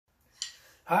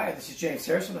Hi, this is James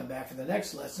Harrison. I'm back for the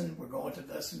next lesson. We're going to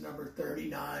lesson number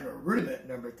 39, or rudiment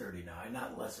number 39,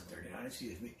 not lesson 39,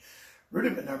 excuse me.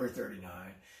 Rudiment number 39,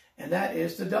 and that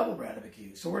is the double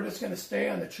Ratamacue. So we're just going to stay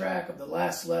on the track of the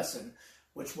last lesson,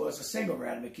 which was a single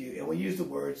Ratamacue, and we use the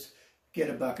words, get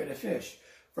a bucket of fish.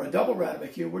 For a double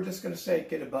Ratamacue, we're just going to say,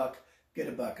 get a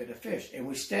bucket of fish. And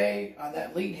we stay on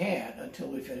that lead hand until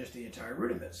we finish the entire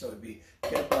rudiment. So it'd be,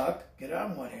 get a buck, get it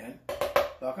on one hand,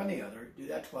 buck on the other. Do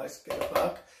that twice. Get a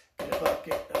buck, get a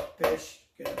bucket of fish,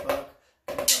 get a buck,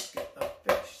 get a bucket of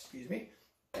fish. Excuse me.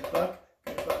 Get a buck,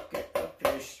 get a bucket of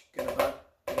fish, get a buck,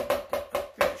 get a bucket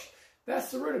of fish.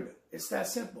 That's the rudiment. It's that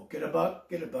simple. Get a buck,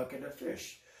 get a bucket of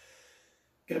fish.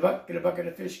 Get a buck, get a bucket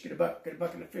of fish, get a buck, get a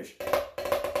bucket of fish. Get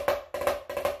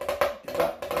a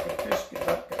buck, bucket of fish, get a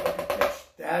buck, get a bucket of fish.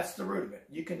 That's the rudiment.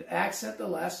 You can accent the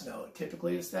last note.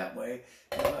 Typically it's that way.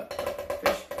 Get a buck, bucket of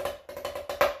fish.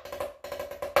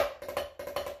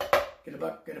 Get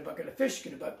a bucket of fish,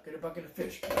 get a bucket of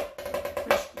fish, get a bucket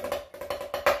of fish.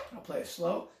 I'll play it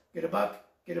slow. Get a bucket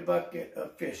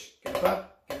of fish, get a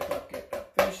bucket of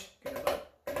fish, get a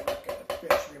bucket of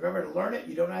fish. Remember to learn it,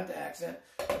 you don't have to accent.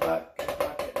 Get a bucket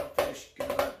of fish,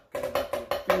 get a bucket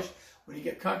of fish. When you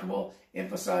get comfortable,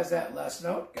 emphasize that last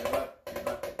note. Get a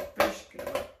bucket of fish, get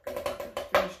a bucket of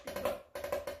fish, get a bucket.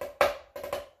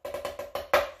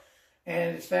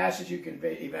 And as fast as you can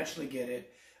eventually get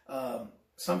it.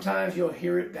 Sometimes you'll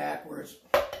hear it backwards,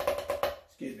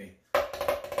 excuse me,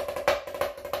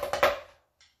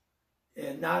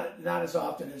 and not as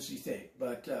often as you think.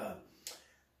 But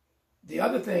the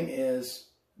other thing is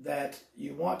that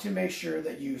you want to make sure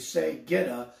that you say get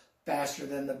a faster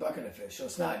than the bucket of fish. So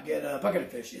it's not get a bucket of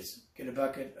fish, it's get a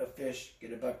bucket of fish,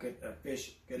 get a bucket of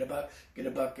fish, get a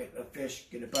bucket of fish,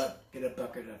 get a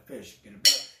bucket of fish, get a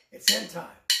bucket. It's in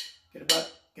time. Get a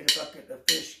bucket of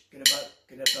fish, get a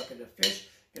bucket of fish,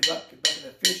 get a bucket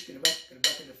of fish, get a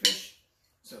bucket of fish.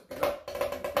 So, get a bucket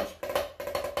of fish.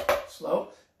 Slow.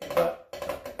 Get a bucket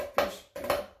of fish, get a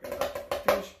bucket of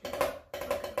fish,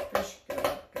 get a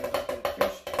bucket of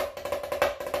fish,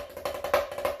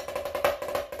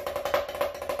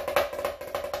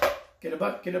 get a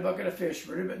bucket of fish. Get a bucket of fish.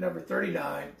 Rudiment number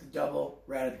 39, the double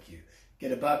Ratamacue.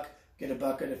 Get a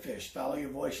bucket of fish. Follow your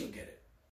voice, you'll get it.